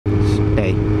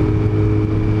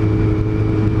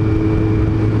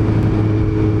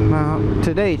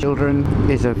Today, children,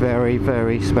 is a very,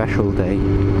 very special day.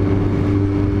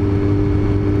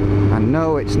 And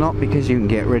no, it's not because you can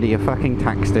get rid of your fucking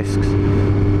tax discs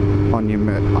on your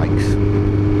bikes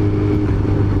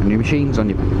and your machines on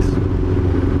your bikes.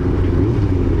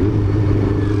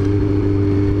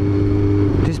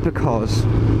 It is because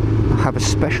I have a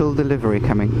special delivery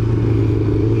coming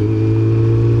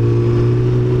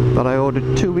that I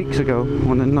ordered 2 weeks ago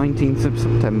on the 19th of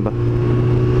September.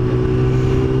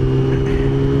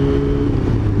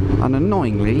 And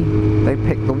annoyingly, they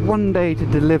picked the one day to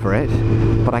deliver it,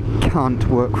 but I can't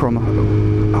work from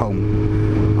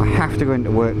home. I have to go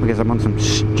into work because I'm on some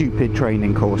stupid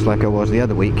training course like I was the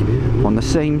other week, on the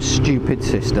same stupid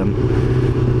system.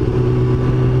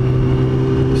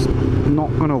 It's not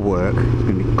going to work. It's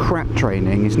going to be crap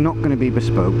training. It's not going to be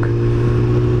bespoke.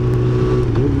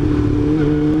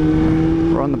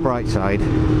 We're on the bright side.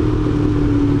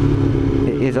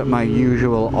 It is at my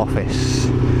usual office.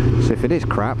 So if it is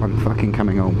crap, I'm fucking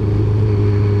coming home.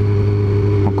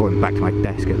 I'm going back to my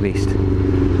desk at least.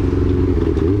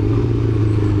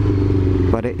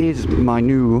 But it is my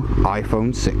new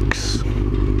iPhone 6.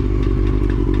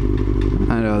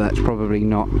 I know that's probably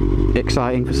not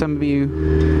exciting for some of you,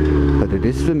 but it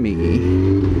is for me.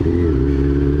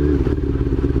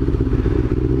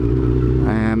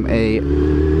 I am a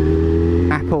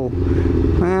Apple,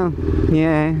 well,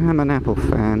 yeah, I'm an Apple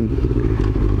fan.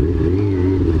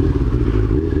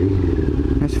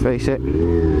 Let's face it,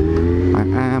 I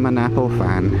am an Apple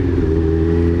fan.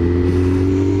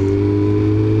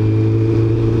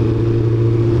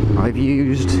 I've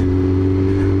used,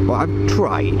 well, I've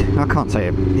tried, I can't say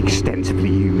I've extensively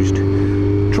used,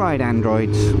 tried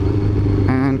Androids,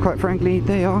 and quite frankly,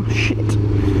 they are shit.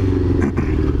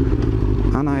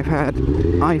 And I've had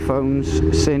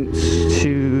iPhones since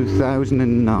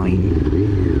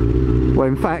 2009. Well,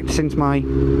 in fact, since my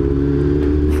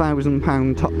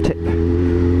 £1,000 top tip.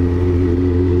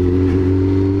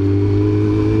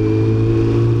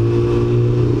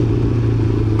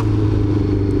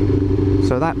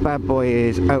 So that bad boy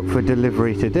is out for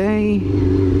delivery today.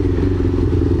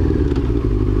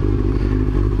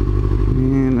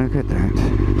 And look at that.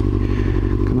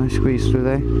 Can I squeeze through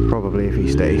there? Probably if he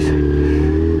stays.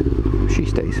 She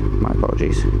stays. My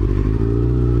apologies.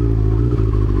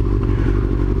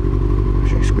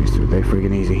 Should I squeeze through there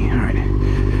friggin' easy? Alright.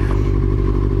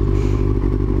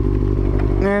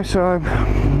 Yeah, so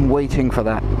I'm waiting for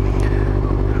that.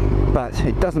 But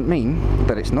it doesn't mean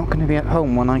that it's not going to be at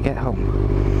home when I get home.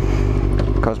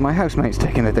 Because my housemate's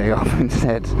taking the day off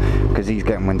instead, because he's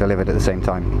getting one delivered at the same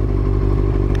time.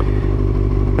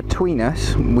 Between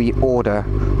us, we order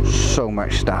so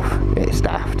much stuff, it's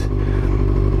daft.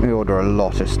 We order a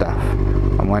lot of stuff.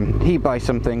 And when he buys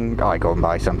something, I go and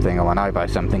buy something, and when I buy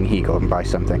something, he goes and buys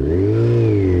something.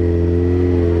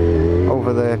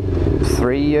 Over the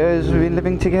 3 years we've been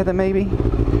living together, maybe,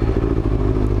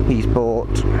 he's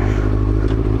bought,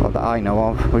 well, that I know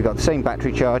of, we got the same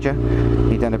battery charger.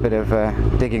 He done a bit of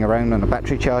digging around on the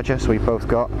battery charger, so we both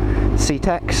got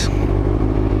C-Tex.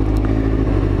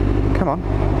 Come on,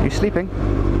 you sleeping?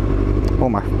 Oh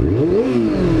my.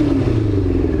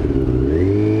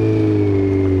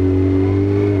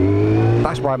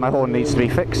 That's why my horn needs to be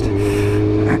fixed.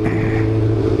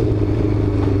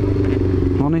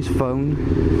 On his phone,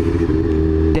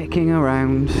 dicking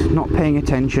around, not paying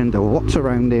attention to what's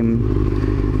around him.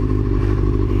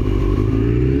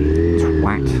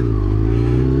 Twat.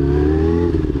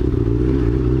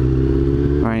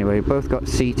 Anyway, both got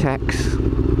C-Tex.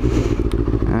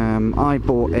 I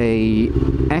bought a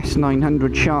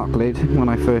S900 shark lid when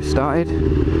I first started,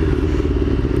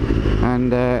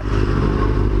 and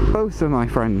both of my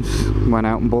friends went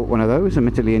out and bought one of those,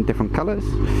 admittedly in different colours.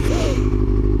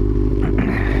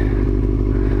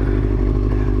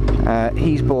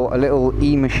 He's bought a little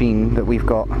e-machine that we've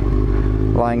got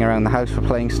lying around the house for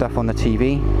playing stuff on the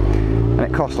TV, and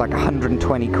it costs like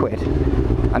 120 quid,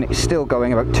 and it's still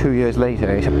going about 2 years later.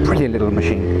 It's a brilliant little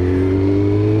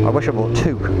machine. I wish I bought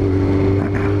two.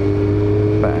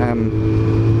 But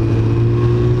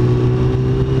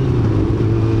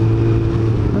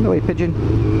on the way, pigeon.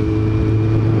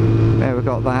 There, we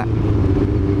got that.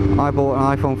 I bought an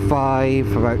iPhone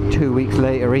 5, about 2 weeks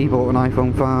later he bought an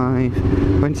iPhone 5.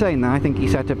 When saying that, I think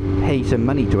he's had to pay some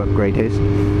money to upgrade his.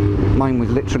 Mine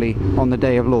was literally on the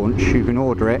day of launch, you can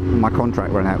order it, my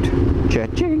contract ran out.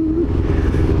 Cha-ching!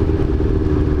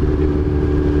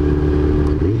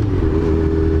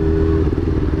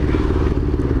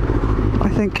 I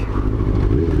think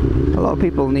a lot of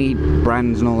people need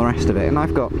brands and all the rest of it, and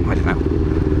I've got, I don't know,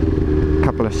 a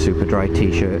couple of super dry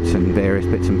t-shirts and various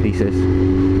bits and pieces.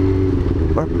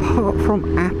 But apart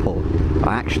from Apple,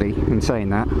 actually, in saying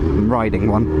that, I'm riding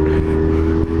one.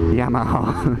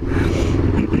 Yamaha.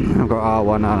 I've got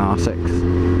R1 and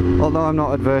R6. Although I'm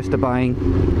not adverse to buying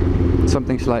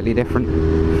something slightly different.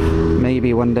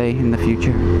 Maybe one day in the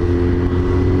future.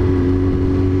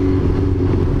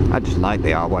 I just liked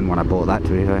the R1 when I bought that, to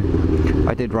be fair.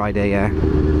 I did ride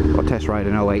or test ride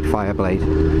an 08 Fireblade.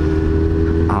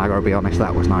 And I gotta be honest,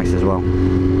 that was nice as well.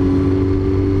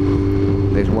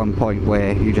 There's one point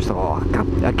where you just thought, oh,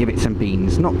 I'll give it some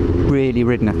beans. Not really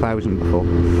ridden 1,000 before.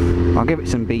 I'll give it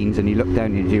some beans, and you look down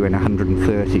and you're doing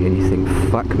 130 and you think,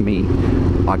 fuck me,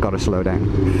 I gotta slow down.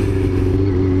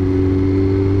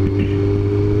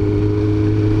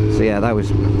 So yeah, that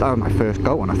was my first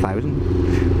go on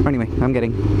 1,000. Anyway, I'm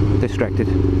getting distracted.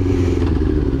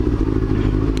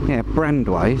 Yeah,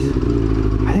 brand-wise,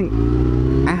 I think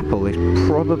Apple is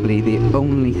probably the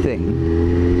only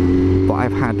thing that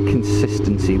I've had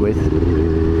consistency with.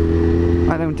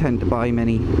 I don't tend to buy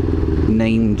many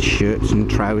named shirts and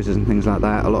trousers and things like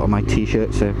that. A lot of my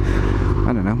t-shirts are,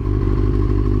 I don't know,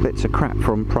 bits of crap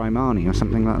from Primani or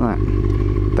something like that.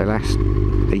 They last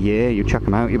a year, you chuck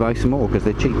them out, you buy some more because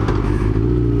they're cheap.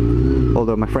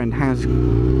 Although my friend has,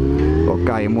 or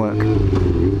guy in work,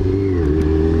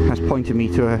 has pointed me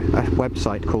to a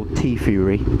website called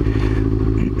T-Fury.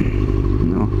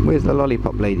 Oh, where's the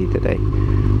lollipop lady today?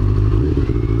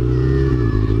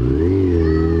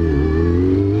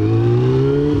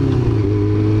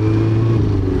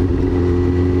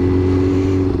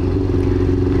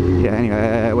 Yeah,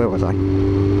 anyway, where was I?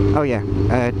 Oh yeah,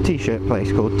 a t-shirt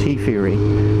place called T-Fury,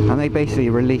 and they basically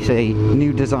release a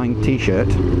new design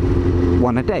t-shirt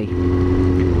one a day,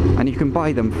 and you can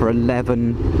buy them for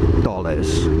 $11.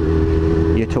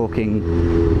 You're talking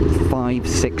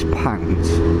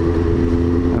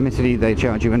 £5–6. Admittedly, they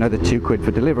charge you another £2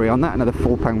 for delivery on that, another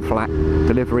 £4 flat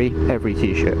delivery every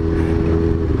t-shirt.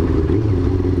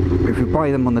 If you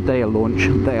buy them on the day of launch,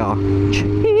 they are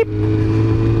cheap.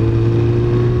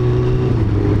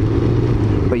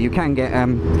 But you can get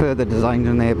further designs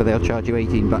in there, but they'll charge you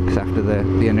 $18 after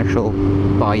the initial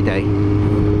buy day.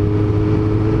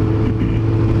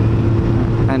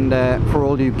 And for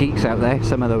all you geeks out there,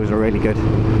 some of those are really good.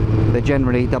 They're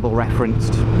generally double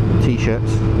referenced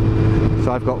t-shirts.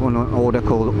 So I've got one on order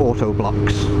called Auto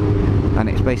Blocks, and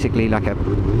it's basically like a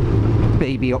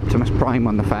baby Optimus Prime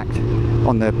on the front,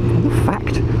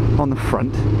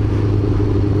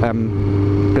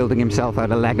 building himself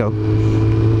out of Lego.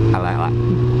 I like that.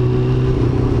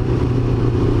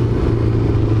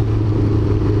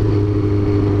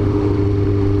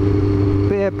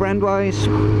 But yeah, brand-wise,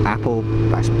 Apple,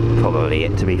 that's probably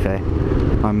it, to be fair.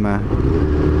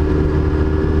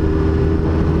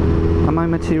 Am I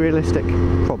materialistic?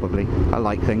 Probably. I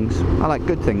like things. I like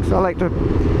good things. I like the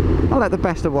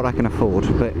best of what I can afford,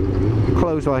 but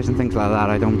clothes-wise and things like that,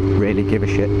 I don't really give a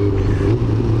shit.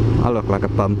 I look like a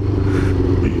bum.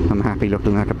 I'm happy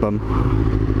looking like a bum.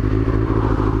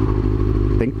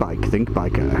 Think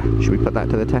biker. Should we put that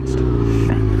to the test?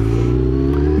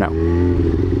 No.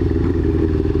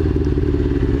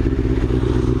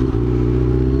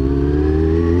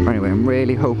 Anyway, I'm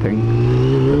really hoping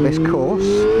that this course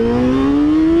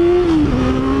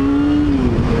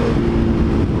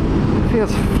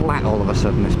feels flat all of a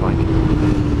sudden, this bike.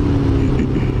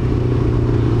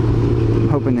 I'm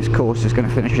hoping this course is going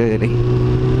to finish early,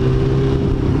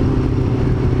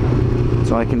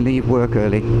 so I can leave work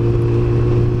early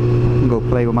and go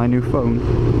play with my new phone.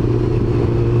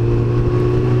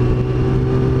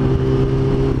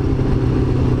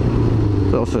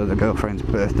 It's also the girlfriend's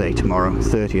birthday tomorrow,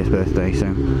 30th birthday,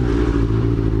 so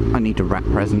I need to wrap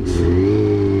presents.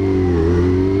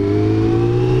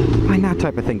 I find that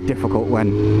type of thing difficult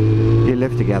when you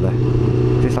live together.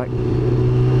 Just like,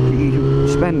 you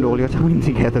spend all your time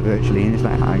together virtually, and it's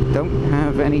like, I don't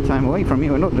have any time away from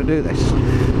you in order to do this.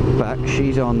 But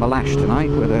she's on the lash tonight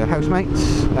with her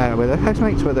housemates,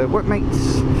 with her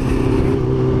workmates.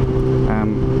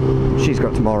 She's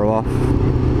got tomorrow off.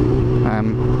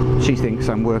 She thinks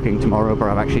I'm working tomorrow, but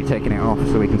I've actually taken it off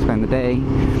so we can spend the day.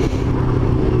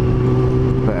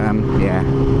 But yeah,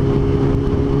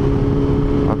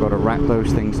 I've got to wrap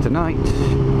those things tonight.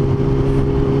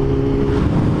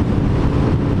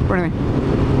 But anyway,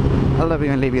 I love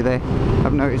you and leave you there.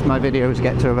 I've noticed my videos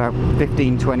get to about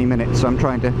 15–20 minutes, so I'm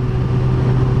trying to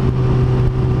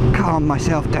calm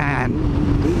myself down.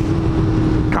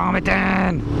 Calm it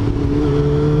down!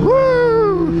 Woo!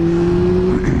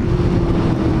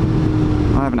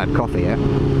 I haven't had coffee yet.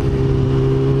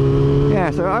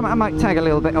 Yeah, so I might tag a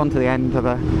little bit onto the end of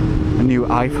a new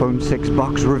iPhone 6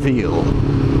 box reveal.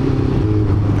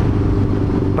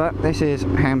 But this is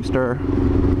Hamster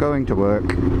going to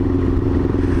work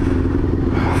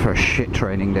for a shit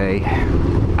training day.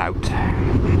 Out.